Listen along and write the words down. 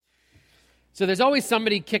So there's always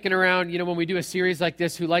somebody kicking around, when we do a series like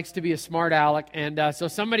this who likes to be a smart aleck. And so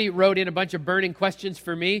somebody wrote in a bunch of burning questions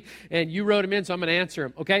for me, and you wrote them in, so I'm going to answer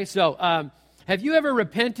them. Okay, so have you ever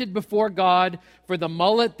repented before God for the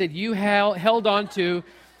mullet that you held on to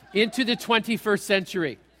into the 21st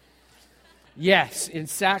century? Yes, in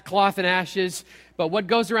sackcloth and ashes. But what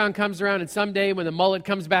goes around comes around, and someday when the mullet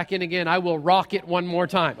comes back in again, I will rock it one more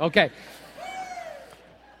time. Okay.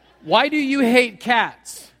 Why do you hate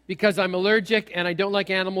cats? Because I'm allergic and I don't like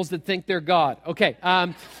animals that think they're God. Okay.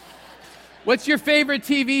 What's your favorite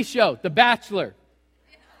TV show? The Bachelor.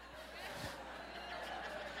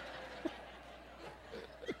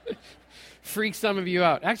 Freak some of you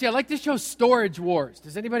out. Actually, I like this show Storage Wars.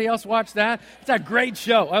 Does anybody else watch that? It's a great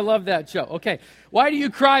show. I love that show. Okay. Why do you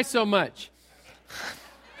cry so much?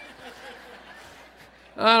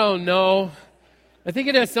 I don't know. I think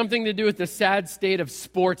it has something to do with the sad state of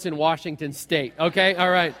sports in Washington State. Okay?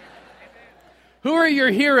 All right. Who are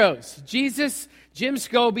your heroes? Jesus, Jim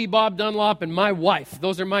Scobie, Bob Dunlop, and my wife.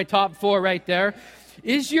 Those are my top 4 right there.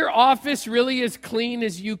 Is your office really as clean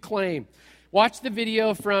as you claim? Watch the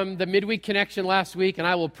video from the Midweek Connection last week, and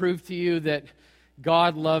I will prove to you that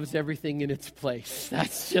God loves everything in its place.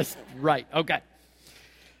 That's just right. Okay.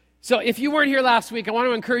 So if you weren't here last week, I want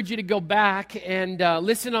to encourage you to go back and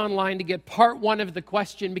listen online to get part 1 of the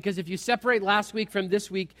question, because if you separate last week from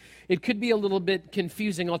this week, it could be a little bit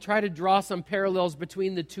confusing. I'll try to draw some parallels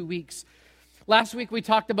between the 2 weeks. Last week we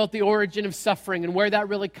talked about the origin of suffering and where that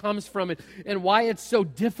really comes from and why it's so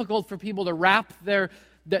difficult for people to wrap their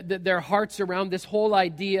hearts around this whole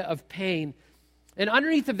idea of pain. And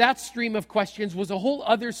underneath of that stream of questions was a whole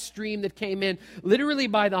other stream that came in literally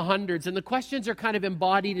by the hundreds. And the questions are kind of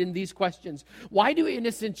embodied in these questions. Why do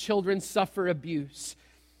innocent children suffer abuse?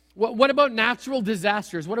 What about natural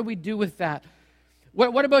disasters? What do we do with that?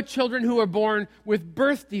 What about children who are born with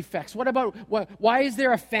birth defects? Why is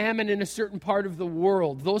there a famine in a certain part of the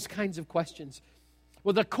world? Those kinds of questions.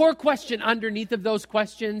 Well, the core question underneath of those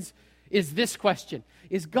questions is this question.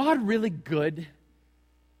 Is God really good?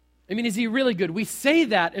 I mean, is he really good? We say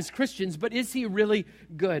that as Christians, but is he really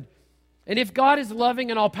good? And if God is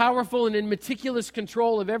loving and all-powerful and in meticulous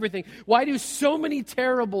control of everything, why do so many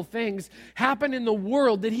terrible things happen in the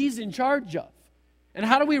world that he's in charge of? And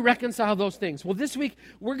how do we reconcile those things? Well, this week,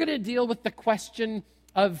 we're going to deal with the question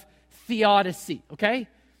of theodicy, okay?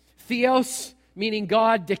 Theos, meaning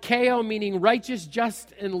God. Dikeo, meaning righteous,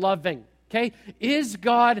 just, and loving, okay? Is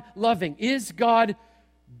God loving? Is God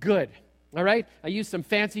good? All right? I use some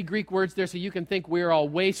fancy Greek words there so you can think we're all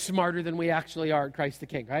way smarter than we actually are at Christ the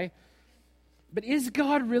King, right? But is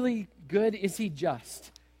God really good? Is he just?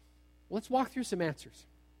 Well, let's walk through some answers.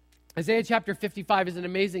 Isaiah chapter 55 is an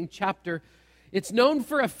amazing chapter. It's known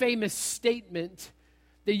for a famous statement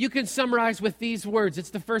that you can summarize with these words.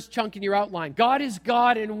 It's the first chunk in your outline. God is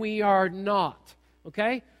God and we are not.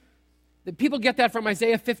 Okay? The people get that from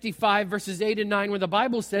Isaiah 55 verses 8 and 9 where the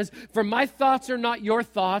Bible says, "For my thoughts are not your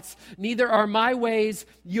thoughts, neither are my ways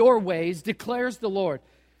your ways, declares the Lord.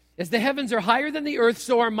 As the heavens are higher than the earth,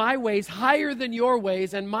 so are my ways higher than your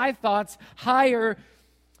ways, and my thoughts higher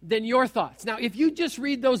than your thoughts." Now, if you just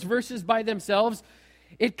read those verses by themselves,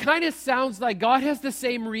 it kind of sounds like God has the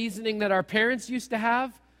same reasoning that our parents used to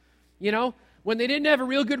have. You know, when they didn't have a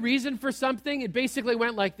real good reason for something, it basically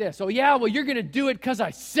went like this. "Oh yeah, well, you're going to do it because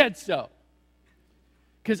I said so.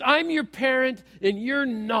 Because I'm your parent and you're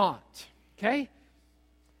not." Okay?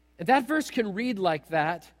 And that verse can read like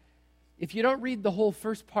that if you don't read the whole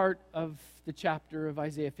first part of the chapter of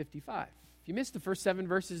Isaiah 55. If you miss the first 7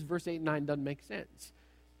 verses, verse 8 and 9 doesn't make sense.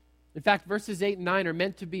 In fact, verses 8 and 9 are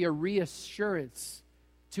meant to be a reassurance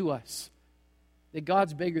to us that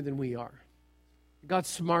God's bigger than we are. God's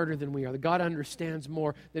smarter than we are. That God understands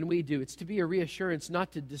more than we do. It's to be a reassurance,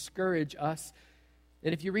 not to discourage us.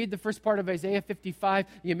 And if you read the first part of Isaiah 55,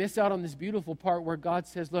 you miss out on this beautiful part where God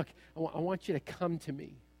says, "Look, I want you to come to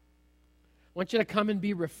me. I want you to come and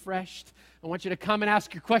be refreshed. I want you to come and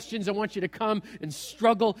ask your questions. I want you to come and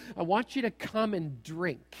struggle. I want you to come and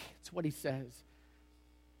drink." That's what he says.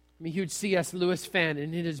 I'm a huge C.S. Lewis fan,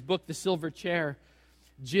 and in his book, The Silver Chair,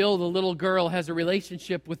 Jill, the little girl, has a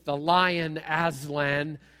relationship with the lion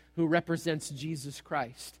Aslan, who represents Jesus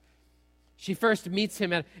Christ. She first meets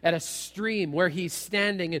him at a stream where he's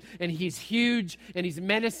standing, and he's huge, and he's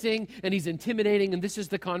menacing, and he's intimidating, and this is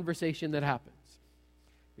the conversation that happens.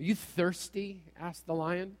 "Are you thirsty?" asked the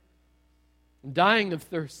lion. "I'm dying of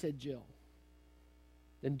thirst," said Jill.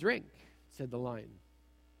 "Then drink," said the lion.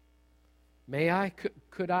 "May I?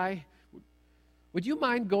 Could I? Would you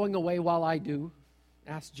mind going away while I do?"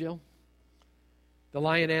 asked Jill. The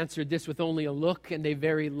lion answered this with only a look and a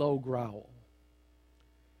very low growl.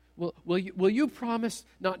 will you promise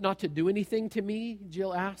not to do anything to me,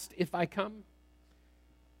 Jill asked, if I come?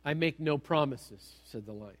 I make no promises, said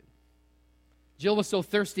the lion. Jill was so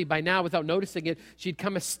thirsty by now, without noticing it, she'd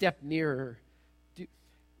come a step nearer.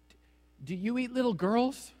 Do you eat little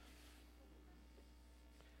girls?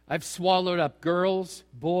 I've swallowed up girls,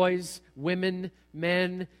 boys, women,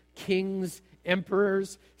 men, kings,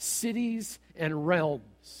 emperors, cities, and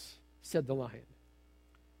realms, said the lion.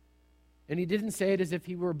 And he didn't say it as if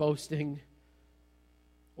he were boasting,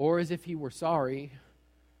 or as if he were sorry,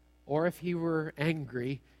 or if he were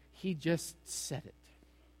angry. He just said it.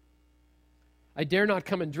 I dare not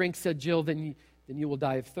come and drink, said Jill. Then you will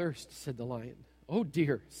die of thirst, said the lion. Oh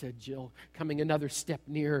dear, said Jill, coming another step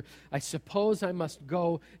nearer. I suppose I must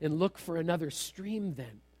go and look for another stream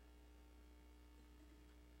then.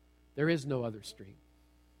 There is no other stream,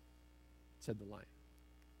 said the lion.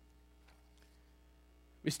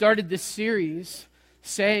 We started this series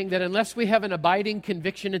saying that unless we have an abiding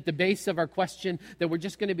conviction at the base of our question, that we're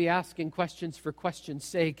just going to be asking questions for question's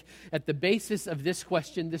sake. At the basis of this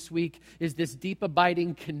question this week is this deep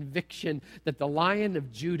abiding conviction that the Lion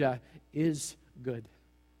of Judah is good.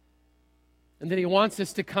 And that he wants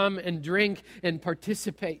us to come and drink and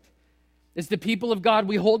participate. As the people of God,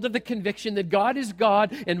 we hold to the conviction that God is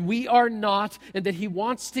God and we are not, and that he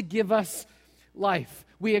wants to give us life.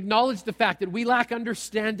 We acknowledge the fact that we lack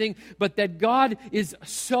understanding, but that God is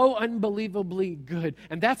so unbelievably good.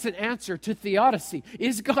 And that's an answer to theodicy.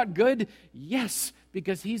 Is God good? Yes,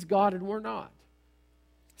 because he's God and we're not.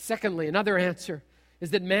 Secondly, another answer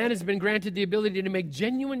is that man has been granted the ability to make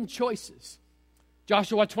genuine choices.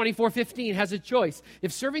 Joshua 24:15 has a choice.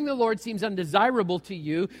 If serving the Lord seems undesirable to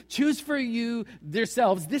you, choose for you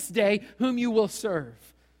yourselves this day whom you will serve.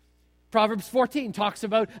 Proverbs 14 talks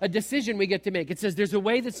about a decision we get to make. It says there's a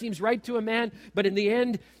way that seems right to a man, but in the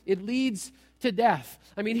end, it leads to death.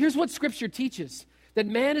 I mean, here's what Scripture teaches. That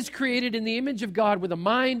man is created in the image of God with a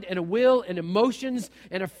mind and a will and emotions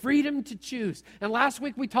and a freedom to choose. And last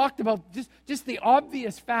week we talked about just the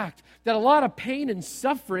obvious fact that a lot of pain and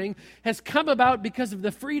suffering has come about because of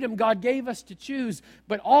the freedom God gave us to choose.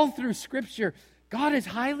 But all through Scripture, God is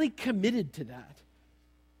highly committed to that.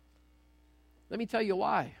 Let me tell you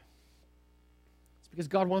why. Because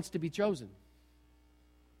God wants to be chosen.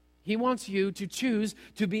 He wants you to choose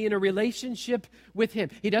to be in a relationship with him.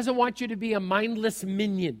 He doesn't want you to be a mindless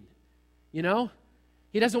minion, you know?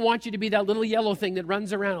 He doesn't want you to be that little yellow thing that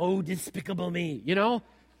runs around, oh, despicable me, you know?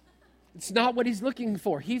 It's not what he's looking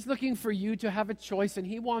for. He's looking for you to have a choice, and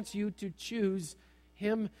he wants you to choose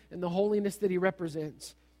him and the holiness that he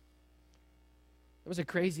represents. That was a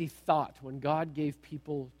crazy thought when God gave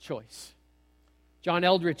people choice. John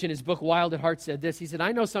Eldridge, in his book Wild at Heart, said this. He said,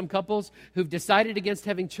 I know some couples who've decided against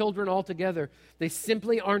having children altogether. They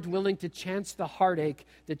simply aren't willing to chance the heartache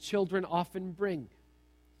that children often bring.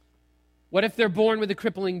 What if they're born with a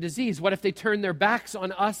crippling disease? What if they turn their backs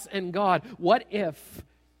on us and God? What if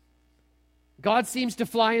God seems to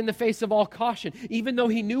fly in the face of all caution? Even though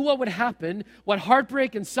he knew what would happen, what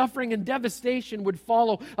heartbreak and suffering and devastation would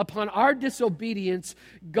follow upon our disobedience,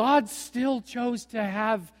 God still chose to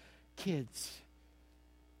have kids.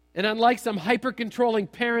 And unlike some hyper-controlling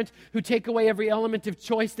parent who take away every element of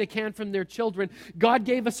choice they can from their children, God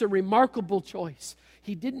gave us a remarkable choice.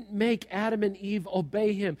 He didn't make Adam and Eve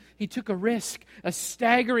obey him. He took a risk, a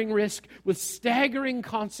staggering risk with staggering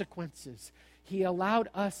consequences. He allowed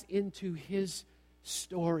us into his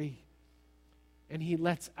story, and he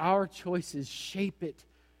lets our choices shape it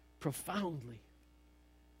profoundly.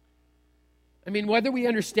 I mean, whether we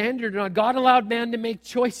understand it or not, God allowed man to make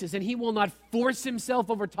choices, and he will not force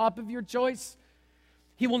himself over top of your choice.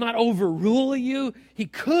 He will not overrule you. He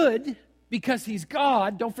could, because he's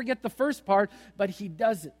God. Don't forget the first part, but he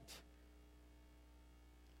doesn't.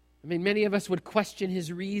 I mean, many of us would question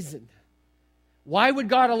his reason. Why would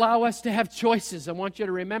God allow us to have choices? I want you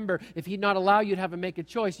to remember, if he'd not allow you to have to make a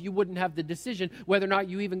choice, you wouldn't have the decision whether or not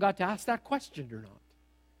you even got to ask that question or not.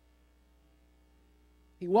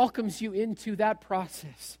 He welcomes you into that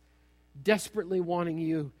process, desperately wanting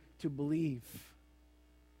you to believe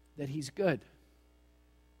that he's good.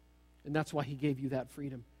 And that's why he gave you that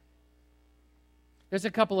freedom. There's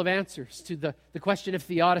a couple of answers to the question of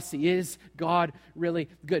theodicy. Is God really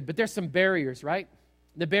good? But there's some barriers, right?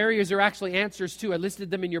 The barriers are actually answers too. I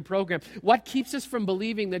listed them in your program. What keeps us from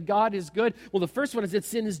believing that God is good? Well, the first one is that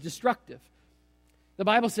sin is destructive. The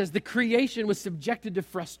Bible says the creation was subjected to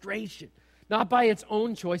frustration. Not by its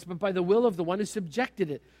own choice, but by the will of the one who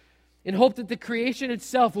subjected it, in hope that the creation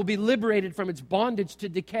itself will be liberated from its bondage to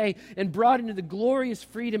decay and brought into the glorious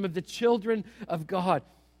freedom of the children of God.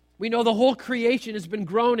 We know the whole creation has been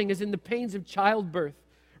groaning as in the pains of childbirth.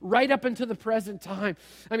 right up until the present time.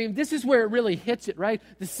 I mean, this is where it really hits it, right?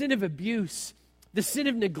 The sin of abuse, the sin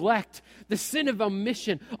of neglect, the sin of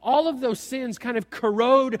omission, all of those sins kind of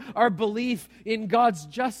corrode our belief in God's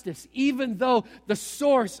justice, even though the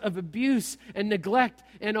source of abuse and neglect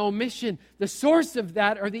and omission, the source of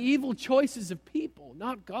that are the evil choices of people,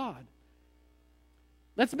 not God.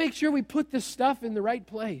 Let's make sure we put this stuff in the right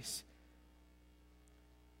place.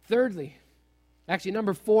 Thirdly, actually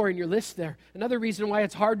number 4 in your list there, another reason why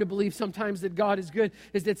it's hard to believe sometimes that God is good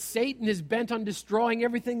is that Satan is bent on destroying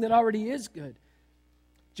everything that already is good.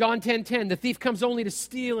 John 10:10, the thief comes only to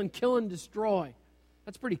steal and kill and destroy.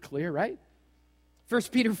 That's pretty clear, right?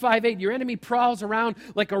 1 Peter 5:8, your enemy prowls around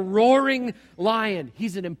like a roaring lion.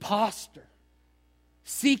 He's an imposter,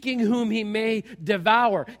 seeking whom he may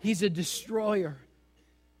devour. He's a destroyer.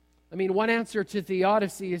 I mean, one answer to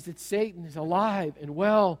theodicy is that Satan is alive and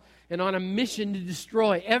well and on a mission to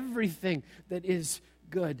destroy everything that is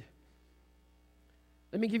good.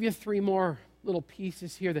 Let me give you 3 more little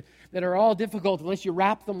pieces here that are all difficult unless you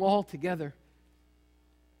wrap them all together.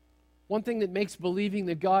 One thing that makes believing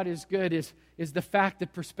that God is good is the fact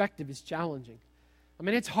that perspective is challenging. I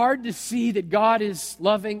mean, it's hard to see that God is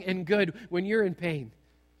loving and good when you're in pain.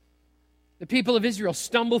 The people of Israel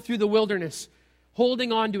stumble through the wilderness,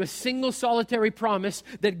 holding on to a single solitary promise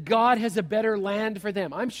that God has a better land for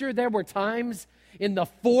them. I'm sure there were times in the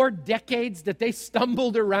 4 decades that they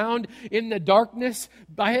stumbled around in the darkness.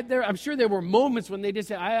 I'm sure there were moments when they just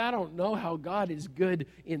said, I don't know how God is good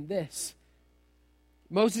in this.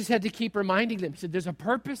 Moses had to keep reminding them. He said, there's a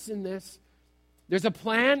purpose in this. There's a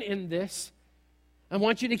plan in this. I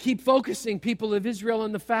want you to keep focusing, people of Israel,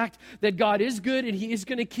 on the fact that God is good and He is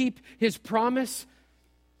going to keep His promise.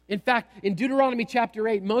 In fact, in Deuteronomy chapter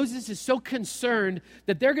 8, Moses is so concerned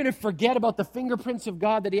that they're going to forget about the fingerprints of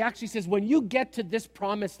God that he actually says, when you get to this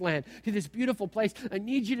promised land, to this beautiful place, I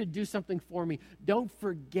need you to do something for me. Don't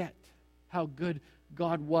forget how good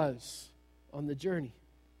God was on the journey.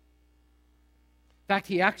 In fact,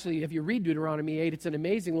 he actually, if you read Deuteronomy 8, it's an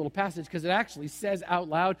amazing little passage because it actually says out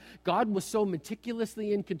loud, God was so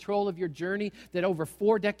meticulously in control of your journey that over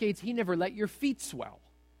 4 decades, He never let your feet swell.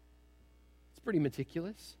 It's pretty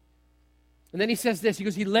meticulous. And then he says this, he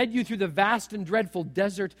goes, He led you through the vast and dreadful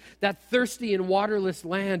desert, that thirsty and waterless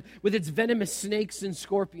land with its venomous snakes and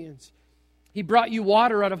scorpions. He brought you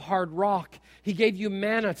water out of hard rock. He gave you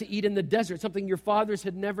manna to eat in the desert, something your fathers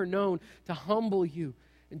had never known, to humble you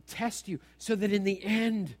and test you so that in the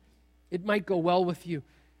end it might go well with you.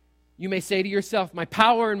 You may say to yourself, my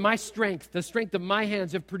power and my strength, the strength of my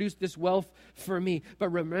hands have produced this wealth for me. But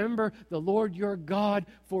remember the Lord your God,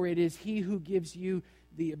 for it is He who gives you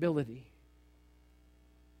the ability.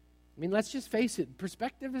 I mean, let's just face it,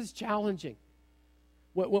 perspective is challenging.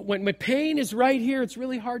 When pain is right here, it's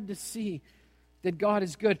really hard to see that God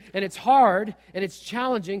is good. And it's hard and it's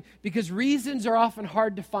challenging because reasons are often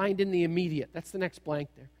hard to find in the immediate. That's the next blank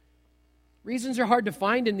there. Reasons are hard to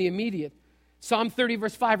find in the immediate. Psalm 30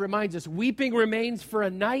 verse 5 reminds us, weeping remains for a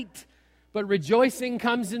night, but rejoicing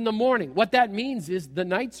comes in the morning. What that means is the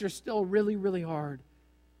nights are still really, really hard.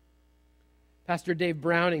 Pastor Dave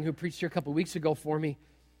Browning, who preached here a couple weeks ago for me,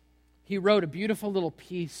 he wrote a beautiful little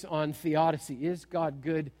piece on theodicy. Is God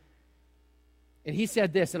good? And he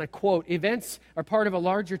said this, and I quote, events are part of a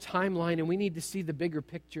larger timeline, and we need to see the bigger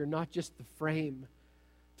picture, not just the frame,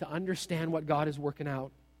 to understand what God is working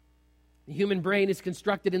out. The human brain is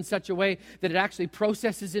constructed in such a way that it actually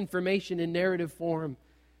processes information in narrative form.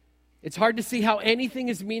 It's hard to see how anything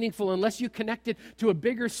is meaningful unless you connect it to a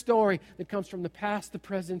bigger story that comes from the past, the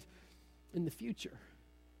present, and the future.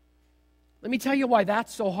 Let me tell you why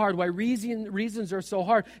that's so hard, why reasons are so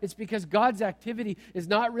hard. It's because God's activity is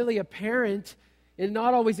not really apparent and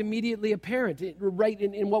not always immediately apparent right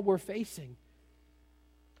in what we're facing.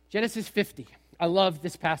 Genesis 50. I love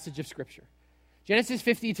this passage of Scripture. Genesis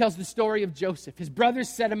 50 tells the story of Joseph. His brothers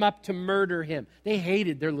set him up to murder him. They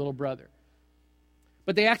hated their little brother.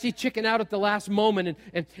 But they actually chicken out at the last moment,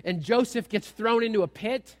 and Joseph gets thrown into a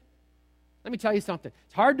pit. Let me tell you something.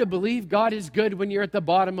 It's hard to believe God is good when you're at the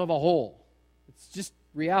bottom of a hole. It's just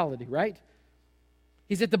reality, right?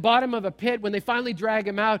 He's at the bottom of a pit. When they finally drag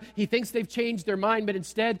him out, he thinks they've changed their mind, but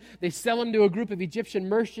instead they sell him to a group of Egyptian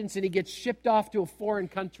merchants, and he gets shipped off to a foreign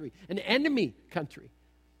country, an enemy country.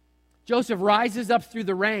 Joseph rises up through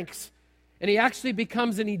the ranks, and he actually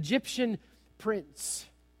becomes an Egyptian prince.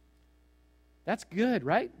 That's good,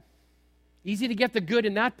 right? Easy to get the good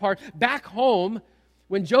in that part. Back home,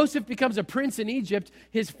 when Joseph becomes a prince in Egypt,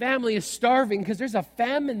 his family is starving because there's a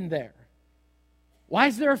famine there. Why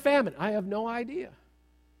is there a famine? I have no idea.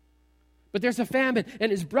 But there's a famine, and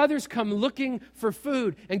his brothers come looking for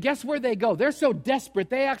food. And guess where they go? They're so desperate,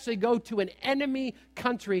 they actually go to an enemy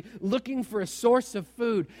country looking for a source of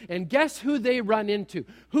food. And guess who they run into?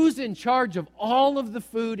 Who's in charge of all of the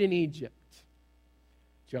food in Egypt?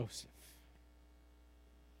 Joseph.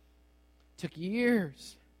 Took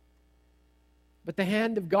years. But the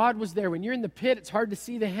hand of God was there. When you're in the pit, it's hard to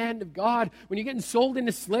see the hand of God. When you're getting sold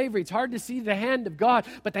into slavery, it's hard to see the hand of God.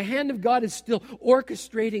 But the hand of God is still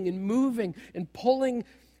orchestrating and moving and pulling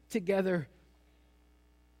together.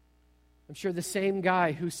 I'm sure the same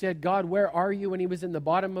guy who said, God, where are you, when he was in the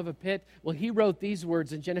bottom of a pit? Well, he wrote these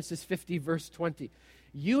words in Genesis 50, verse 20.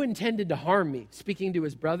 You intended to harm me, speaking to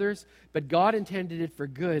his brothers, but God intended it for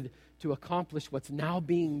good to accomplish what's now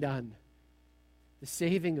being done, the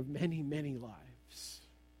saving of many, many lives.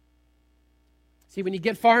 See, when you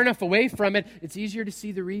get far enough away from it, it's easier to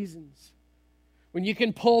see the reasons. When you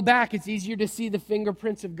can pull back, it's easier to see the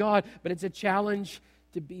fingerprints of God, but it's a challenge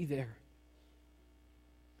to be there.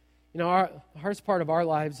 You know, the hardest part of our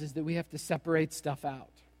lives is that we have to separate stuff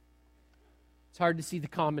out. It's hard to see the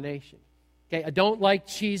combination. Okay, I don't like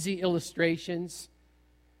cheesy illustrations.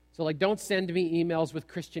 So, don't send me emails with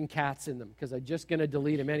Christian cats in them, because I'm just going to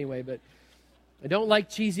delete them anyway, but I don't like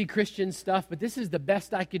cheesy Christian stuff, but this is the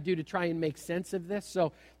best I could do to try and make sense of this.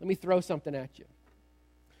 So let me throw something at you.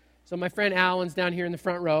 So my friend Alan's down here in the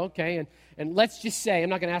front row, okay? And let's just say, I'm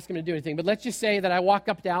not going to ask him to do anything, but let's just say that I walk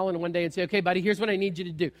up to Alan one day and say, okay, buddy, here's what I need you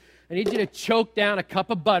to do. I need you to choke down a cup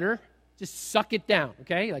of butter. Just suck it down,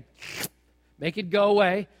 okay? Make it go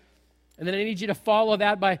away. And then I need you to follow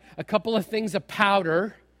that by a couple of things of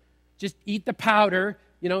powder. Just eat the powder.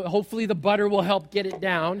 Hopefully the butter will help get it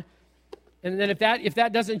down. And then if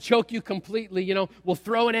that doesn't choke you completely, we'll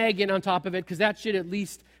throw an egg in on top of it, because that should at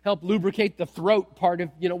least help lubricate the throat part of,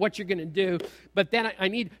 what you're going to do. But then I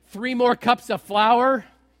need 3 more cups of flour.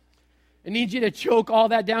 I need you to choke all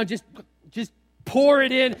that down. Just pour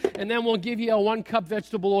it in, and then we'll give you a 1-cup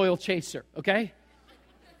vegetable oil chaser, okay?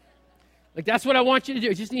 That's what I want you to do.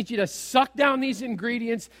 I just need you to suck down these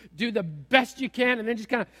ingredients, do the best you can, and then just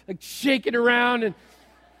kind of shake it around and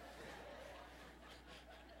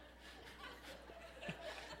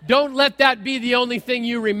don't let that be the only thing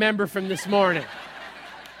you remember from this morning.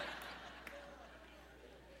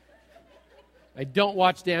 I don't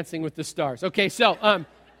watch Dancing with the Stars. Okay, so,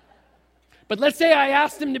 but let's say I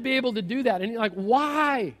asked him to be able to do that. And you're like,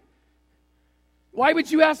 why? Why would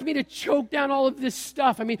you ask me to choke down all of this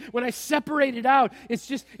stuff? I mean, when I separate it out,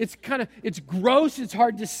 it's gross, it's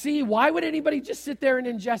hard to see. Why would anybody just sit there and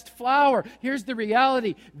ingest flour? Here's the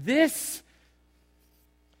reality. This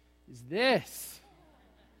is this.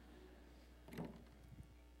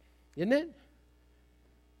 Isn't it?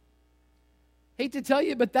 Hate to tell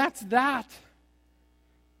you, but that's that.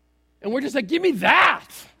 And we're just like, give me that.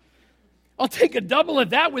 I'll take a double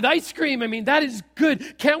of that with ice cream. I mean, that is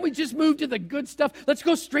good. Can't we just move to the good stuff? Let's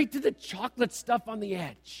go straight to the chocolate stuff on the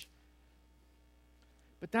edge.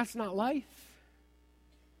 But that's not life.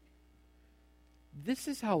 This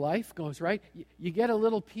is how life goes, right? You get a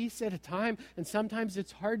little piece at a time, and sometimes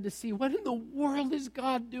it's hard to see, what in the world is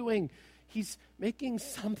God doing? He's making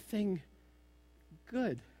something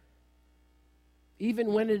good.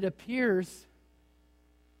 Even when it appears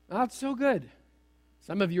not so good.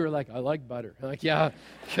 Some of you are like, I like butter. I'm like, yeah,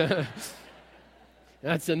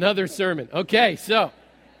 that's another sermon. Okay, so.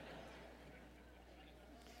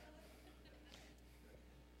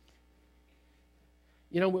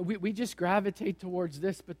 We just gravitate towards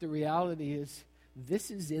this, but the reality is this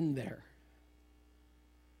is in there.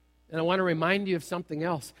 And I want to remind you of something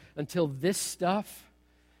else. Until this stuff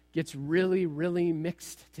gets really, really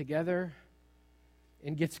mixed together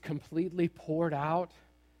and gets completely poured out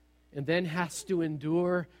and then has to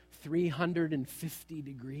endure 350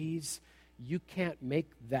 degrees, you can't make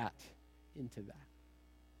that into that.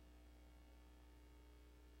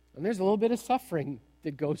 And there's a little bit of suffering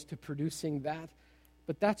that goes to producing that,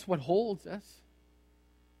 but that's what holds us.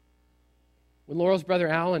 When Laurel's brother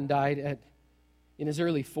Alan died in his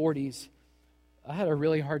early 40s, I had a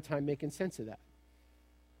really hard time making sense of that.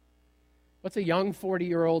 What's a young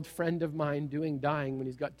 40-year-old friend of mine doing dying when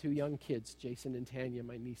he's got 2 young kids, Jason and Tanya,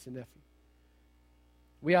 my niece and nephew?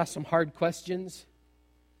 We asked some hard questions.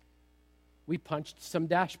 We punched some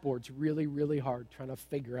dashboards really, really hard, trying to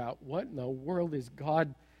figure out what in the world is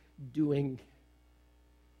God doing.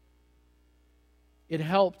 It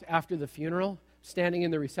helped after the funeral, standing in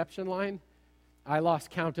the reception line. I lost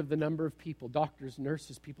count of the number of people, doctors,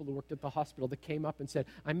 nurses, people who worked at the hospital, that came up and said,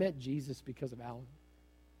 I met Jesus because of Alan.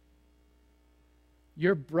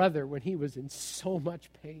 Your brother, when he was in so much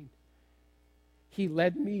pain, he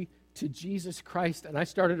led me to Jesus Christ, and I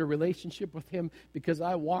started a relationship with him because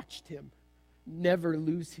I watched him never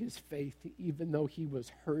lose his faith, even though he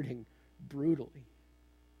was hurting brutally.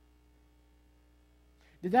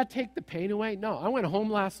 Did that take the pain away? No. I went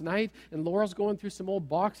home last night, and Laurel's going through some old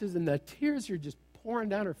boxes, and the tears are just pouring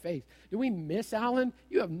down her face. Do we miss Alan?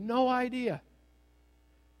 You have no idea.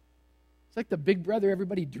 It's like the big brother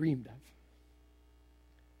everybody dreamed of.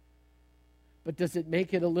 But does it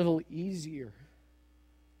make it a little easier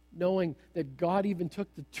knowing that God even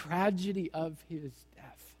took the tragedy of his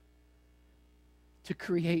death to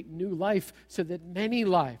create new life so that many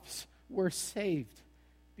lives were saved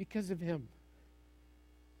because of him?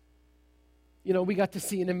 You know, we got to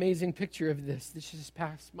see an amazing picture of this. This is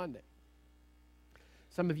past Monday.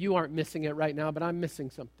 Some of you aren't missing it right now, but I'm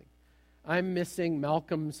missing something. I'm missing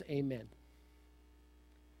Malcolm's amen.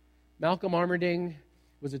 Malcolm Armerding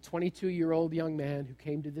was a 22-year-old young man who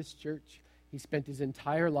came to this church. He spent his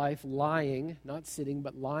entire life lying, not sitting,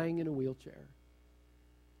 but lying in a wheelchair.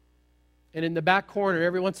 And in the back corner,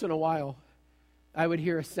 every once in a while, I would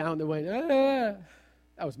hear a sound that went, ah.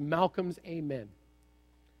 That was Malcolm's amen.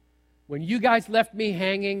 When you guys left me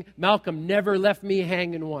hanging, Malcolm never left me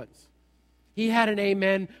hanging once. He had an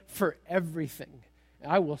amen for everything.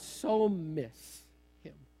 I will so miss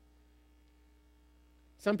him.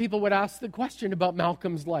 Some people would ask the question about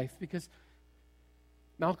Malcolm's life because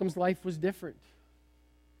Malcolm's life was different.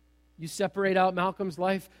 You separate out Malcolm's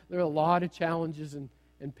life, there are a lot of challenges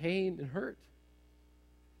and pain and hurt.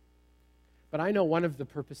 But I know one of the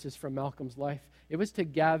purposes from Malcolm's life, it was to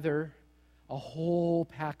gather a whole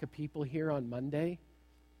pack of people here on Monday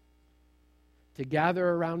to gather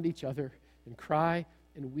around each other and cry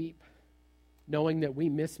and weep, knowing that we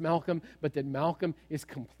miss Malcolm, but that Malcolm is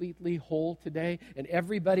completely whole today. And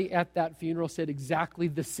everybody at that funeral said exactly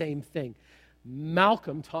the same thing.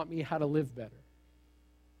 Malcolm taught me how to live better.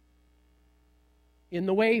 In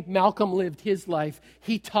the way Malcolm lived his life,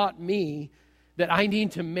 he taught me that I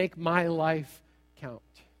need to make my life count.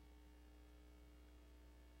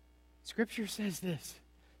 Scripture says this.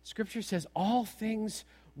 Scripture says all things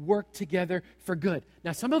work together for good.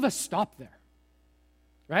 Now, some of us stop there,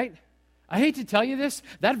 right? I hate to tell you this.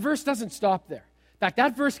 That verse doesn't stop there. In fact,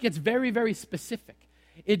 that verse gets very, very specific.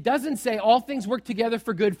 It doesn't say all things work together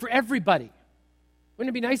for good for everybody. Wouldn't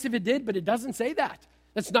it be nice if it did? But it doesn't say that.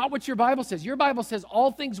 That's not what your Bible says. Your Bible says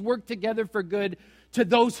all things work together for good to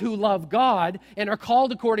those who love God and are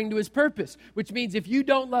called according to his purpose. Which means if you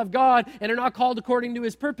don't love God and are not called according to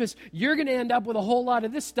his purpose, you're going to end up with a whole lot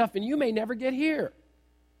of this stuff and you may never get here.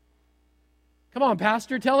 Come on,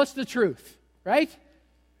 Pastor, tell us the truth, right?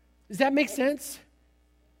 Does that make sense?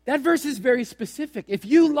 That verse is very specific. If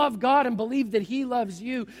you love God and believe that he loves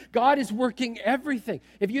you, God is working everything.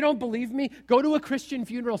 If you don't believe me, go to a Christian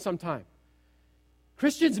funeral sometime.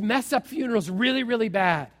 Christians mess up funerals really, really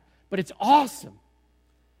bad, but it's awesome.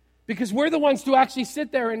 Because we're the ones to actually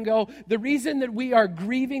sit there and go, the reason that we are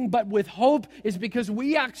grieving but with hope is because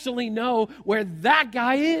we actually know where that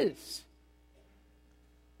guy is.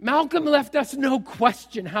 Malcolm left us no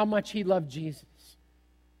question how much he loved Jesus.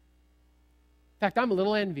 In fact, I'm a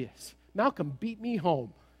little envious. Malcolm beat me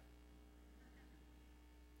home.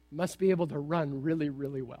 Must be able to run really,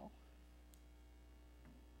 really well.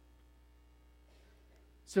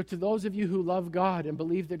 So to those of you who love God and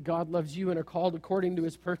believe that God loves you and are called according to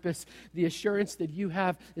his purpose, the assurance that you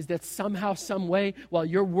have is that somehow, some way, while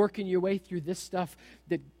you're working your way through this stuff,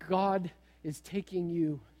 that God is taking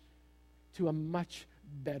you to a much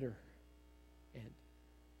better end.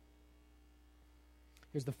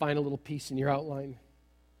 Here's the final little piece in your outline.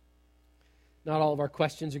 Not all of our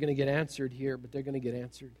questions are going to get answered here, but they're going to get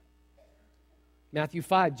answered. Matthew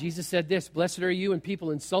 5, Jesus said this, "Blessed are you when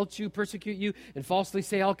people insult you, persecute you, and falsely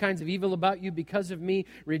say all kinds of evil about you because of me.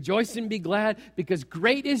 Rejoice and be glad, because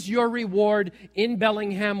great is your reward in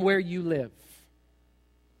Bellingham where you live."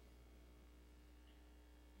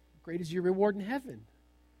 Great is your reward in heaven.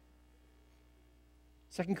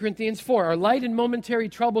 2 Corinthians 4, "Our light and momentary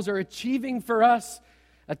troubles are achieving for us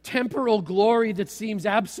a temporal glory that seems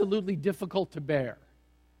absolutely difficult to bear."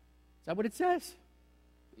 Is that what it says?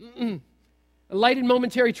 Light and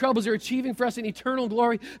momentary troubles are achieving for us an eternal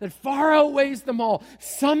glory that far outweighs them all.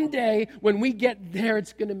 Someday, when we get there,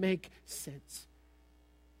 it's going to make sense.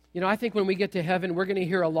 You know, I think when we get to heaven, we're going to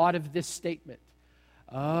hear a lot of this statement.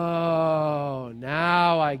 Oh,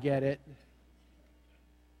 now I get it.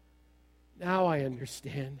 Now I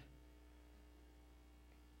understand.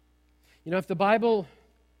 You know, if the Bible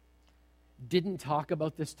didn't talk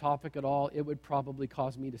about this topic at all, it would probably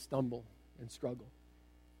cause me to stumble and struggle.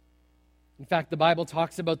 In fact, the Bible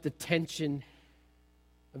talks about the tension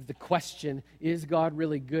of the question, is God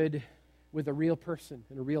really good, with a real person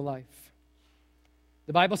in a real life.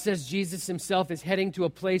 The Bible says Jesus himself is heading to a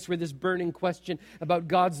place where this burning question about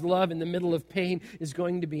God's love in the middle of pain is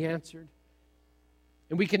going to be answered.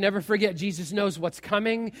 And we can never forget, Jesus knows what's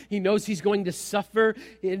coming. He knows he's going to suffer.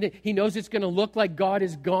 He knows it's going to look like God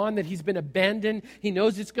is gone, that he's been abandoned. He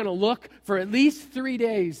knows it's going to look for at least 3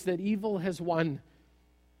 days that evil has won.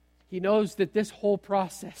 He knows that this whole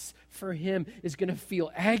process for him is going to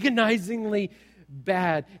feel agonizingly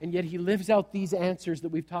bad. And yet he lives out these answers that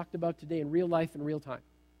we've talked about today in real life in real time.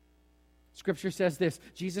 Scripture says this: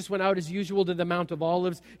 Jesus went out as usual to the Mount of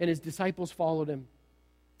Olives, and his disciples followed him.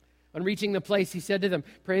 On reaching the place, he said to them,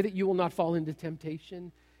 "Pray that you will not fall into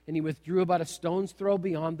temptation." And he withdrew about a stone's throw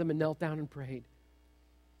beyond them and knelt down and prayed,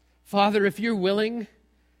 "Father, if you're willing,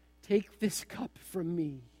 take this cup from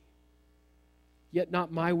me. Yet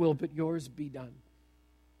not my will, but yours be done."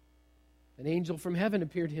 An angel from heaven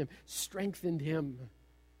appeared to him, strengthened him.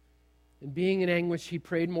 And being in anguish, he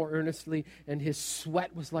prayed more earnestly, and his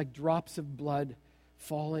sweat was like drops of blood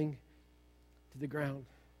falling to the ground.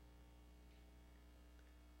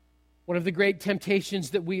 One of the great temptations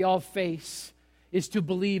that we all face is to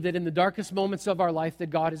believe that in the darkest moments of our life that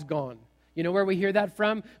God is gone. You know where we hear that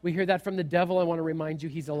from? We hear that from the devil. I want to remind you,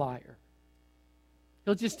 he's a liar.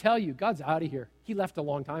 He'll just tell you, God's out of here. He left a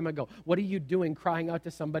long time ago. What are you doing crying out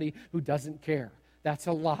to somebody who doesn't care? That's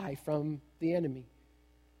a lie from the enemy.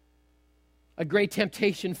 A great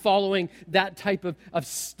temptation following that type of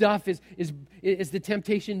stuff is the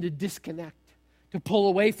temptation to disconnect, to pull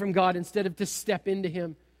away from God instead of to step into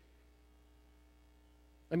him.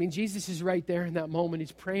 I mean, Jesus is right there in that moment.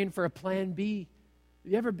 He's praying for a plan B.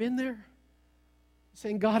 Have you ever been there?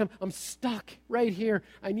 Saying, God, I'm stuck right here.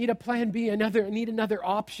 I need a plan B, I need another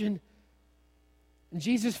option. And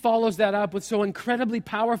Jesus follows that up with so incredibly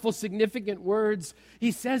powerful, significant words.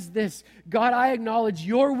 He says this: God, I acknowledge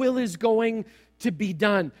your will is going to be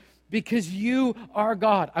done because you are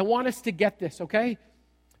God. I want us to get this, okay?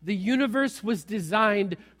 The universe was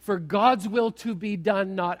designed for God's will to be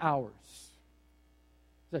done, not ours.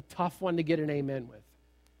 It's a tough one to get an amen with.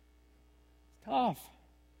 It's tough.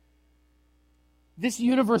 This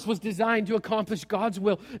universe was designed to accomplish God's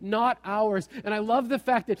will, not ours. And I love the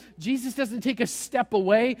fact that Jesus doesn't take a step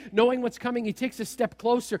away, knowing what's coming. He takes a step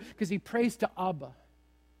closer because he prays to Abba,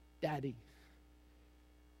 Daddy.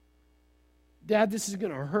 Dad, this is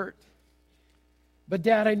going to hurt. But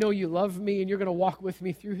Dad, I know you love me and you're going to walk with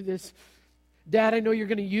me through this. Dad, I know you're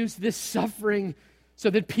going to use this suffering so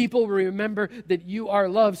that people will remember that you are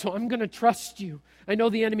loved. So I'm going to trust you. I know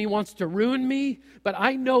the enemy wants to ruin me, but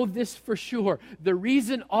I know this for sure. The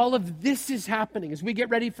reason all of this is happening, as we get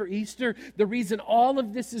ready for Easter, the reason all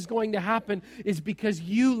of this is going to happen is because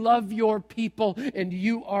you love your people and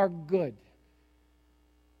you are good.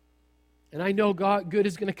 And I know good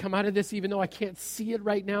is going to come out of this, even though I can't see it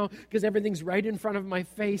right now because everything's right in front of my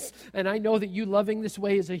face. And I know that you loving this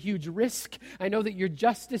way is a huge risk. I know that your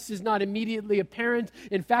justice is not immediately apparent.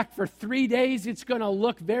 In fact, for 3 days, it's going to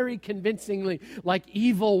look very convincingly like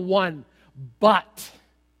evil won. But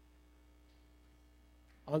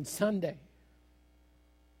on Sunday,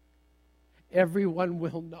 everyone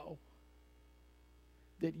will know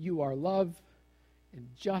that you are love and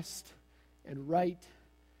just and right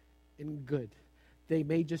and good. They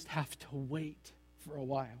may just have to wait for a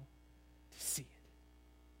while to see it.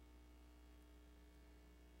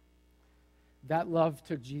 That love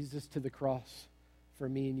took Jesus to the cross for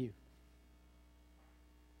me and you.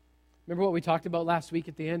 Remember what we talked about last week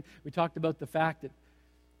at the end? We talked about the fact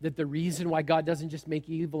that the reason why God doesn't just make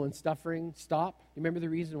evil and suffering stop. You remember the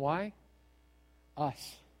reason why?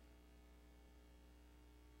 Us.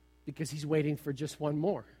 Because he's waiting for just one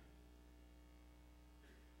more.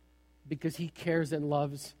 Because he cares and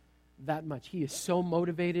loves that much. He is so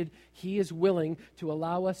motivated. He is willing to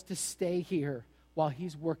allow us to stay here while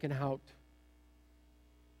he's working out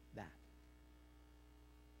that.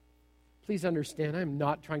 Please understand, I'm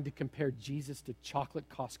not trying to compare Jesus to chocolate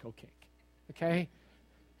Costco cake. Okay?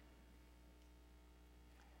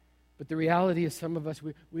 But the reality is some of us,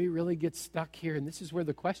 we really get stuck here. And this is where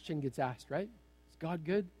the question gets asked, right? Is God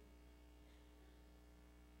good?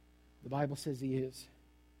 The Bible says he is.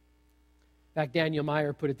 In fact, Daniel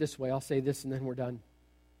Meyer put it this way. I'll say this and then we're done.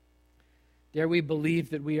 Dare we believe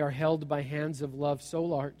that we are held by hands of love so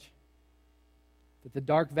large that the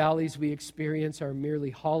dark valleys we experience are merely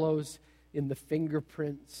hollows in the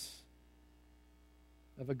fingerprints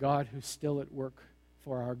of a God who's still at work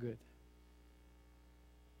for our good?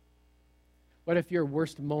 What if your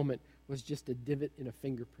worst moment was just a divot in a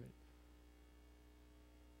fingerprint?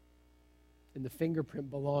 And the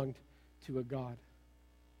fingerprint belonged to a God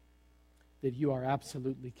that you are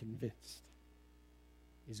absolutely convinced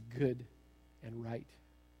is good and right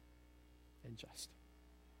and just.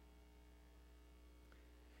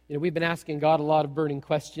 You know, we've been asking God a lot of burning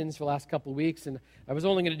questions for the last couple of weeks, and I was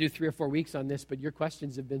only going to do 3 or 4 weeks on this, but your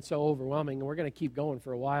questions have been so overwhelming, and we're going to keep going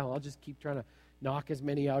for a while. I'll just keep trying to knock as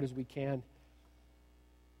many out as we can.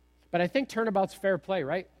 But I think turnabout's fair play,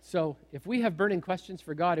 right? So if we have burning questions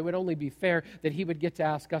for God, it would only be fair that he would get to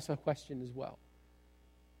ask us a question as well.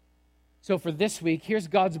 So for this week, here's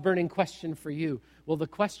God's burning question for you. Will the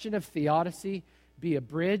question of theodicy be a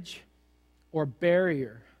bridge or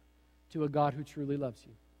barrier to a God who truly loves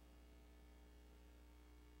you?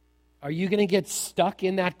 Are you going to get stuck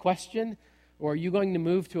in that question, or are you going to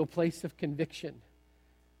move to a place of conviction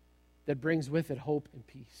that brings with it hope and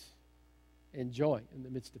peace and joy in the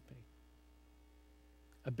midst of pain?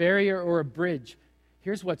 A barrier or a bridge.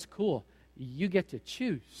 Here's what's cool. You get to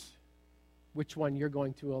choose which one you're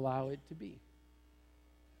going to allow it to be.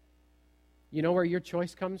 You know where your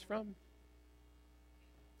choice comes from?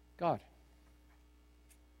 God.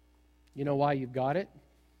 You know why you've got it?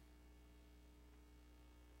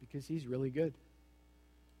 Because he's really good.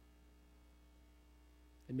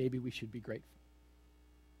 And maybe we should be grateful.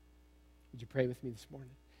 Would you pray with me this morning?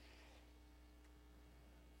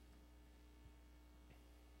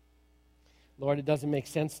 Lord, it doesn't make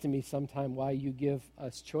sense to me sometimes why you give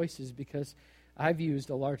us choices, because I've used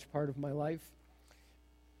a large part of my life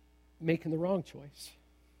making the wrong choice.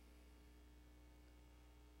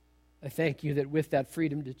 I thank you that with that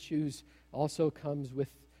freedom to choose also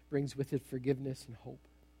brings with it forgiveness and hope.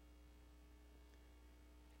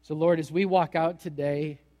 So Lord, as we walk out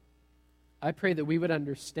today, I pray that we would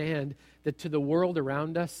understand that to the world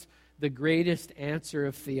around us, the greatest answer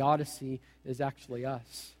of theodicy is actually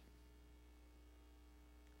us.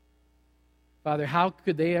 Father, how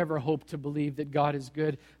could they ever hope to believe that God is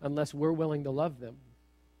good unless we're willing to love them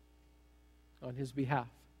on his behalf?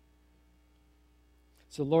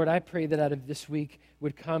 So, Lord, I pray that out of this week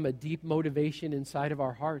would come a deep motivation inside of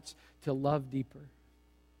our hearts to love deeper,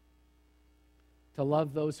 to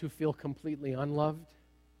love those who feel completely unloved,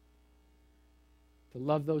 to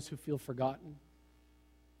love those who feel forgotten,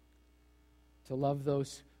 to love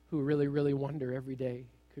those who really, really wonder every day,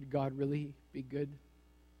 could God really be good?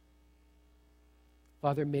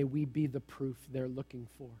 Father, may we be the proof they're looking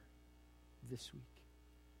for this week.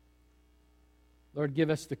 Lord, give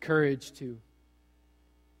us the courage to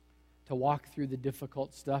walk through the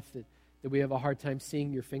difficult stuff that we have a hard time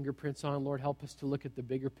seeing your fingerprints on. Lord, help us to look at the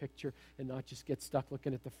bigger picture and not just get stuck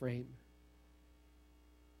looking at the frame.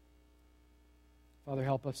 Father,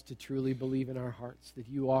 help us to truly believe in our hearts that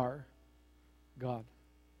you are God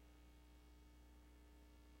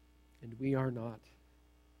and we are not.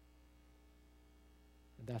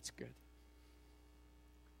 And that's good.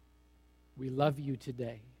 We love you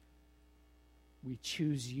today. We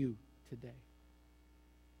choose you today.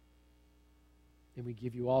 And we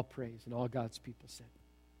give you all praise, and all God's people said.